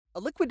A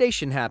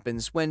liquidation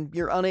happens when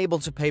you're unable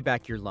to pay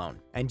back your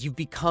loan and you've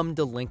become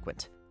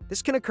delinquent.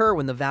 This can occur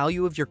when the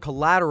value of your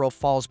collateral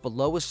falls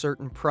below a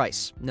certain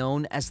price,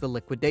 known as the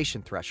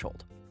liquidation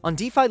threshold. On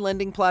DeFi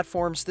lending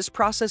platforms, this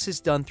process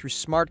is done through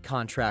smart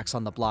contracts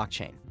on the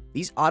blockchain.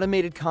 These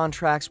automated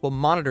contracts will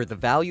monitor the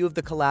value of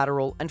the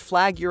collateral and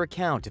flag your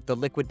account if the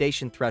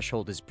liquidation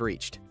threshold is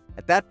breached.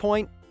 At that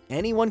point,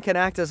 anyone can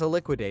act as a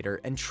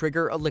liquidator and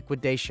trigger a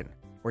liquidation,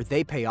 where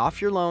they pay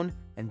off your loan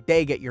and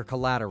they get your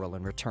collateral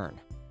in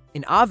return.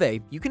 In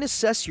Aave, you can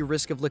assess your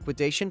risk of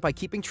liquidation by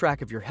keeping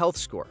track of your health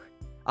score.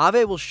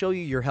 Aave will show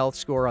you your health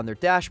score on their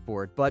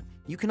dashboard, but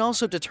you can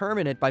also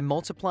determine it by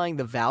multiplying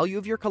the value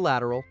of your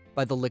collateral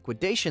by the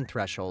liquidation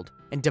threshold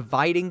and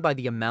dividing by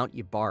the amount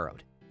you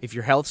borrowed. If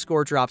your health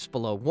score drops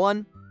below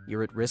 1,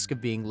 you're at risk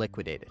of being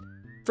liquidated.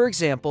 For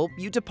example,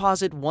 you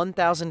deposit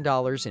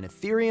 $1,000 in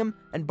Ethereum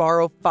and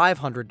borrow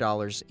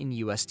 $500 in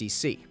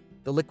USDC.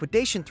 The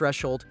liquidation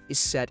threshold is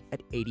set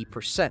at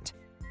 80%.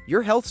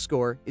 Your health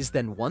score is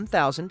then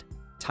 1,000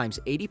 times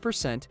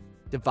 80%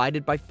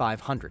 divided by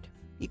 500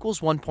 equals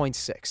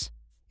 1.6.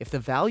 If the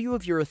value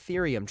of your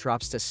Ethereum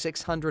drops to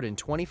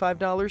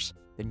 $625,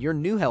 then your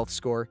new health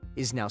score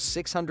is now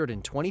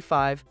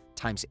 625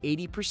 times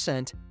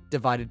 80%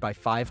 divided by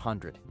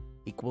 500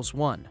 equals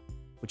 1,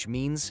 which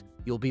means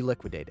you'll be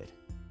liquidated.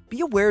 Be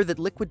aware that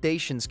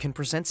liquidations can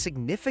present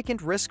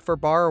significant risk for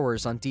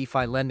borrowers on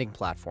DeFi lending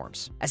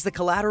platforms, as the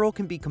collateral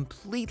can be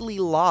completely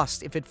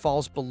lost if it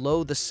falls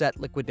below the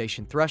set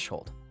liquidation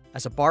threshold.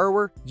 As a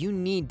borrower, you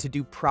need to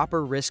do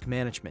proper risk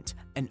management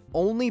and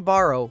only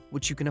borrow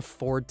what you can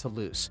afford to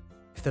lose.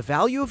 If the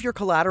value of your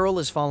collateral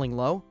is falling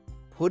low,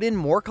 put in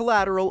more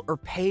collateral or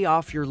pay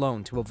off your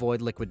loan to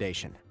avoid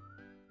liquidation.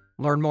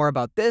 Learn more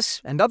about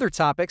this and other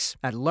topics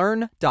at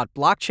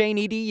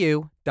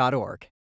learn.blockchainedu.org.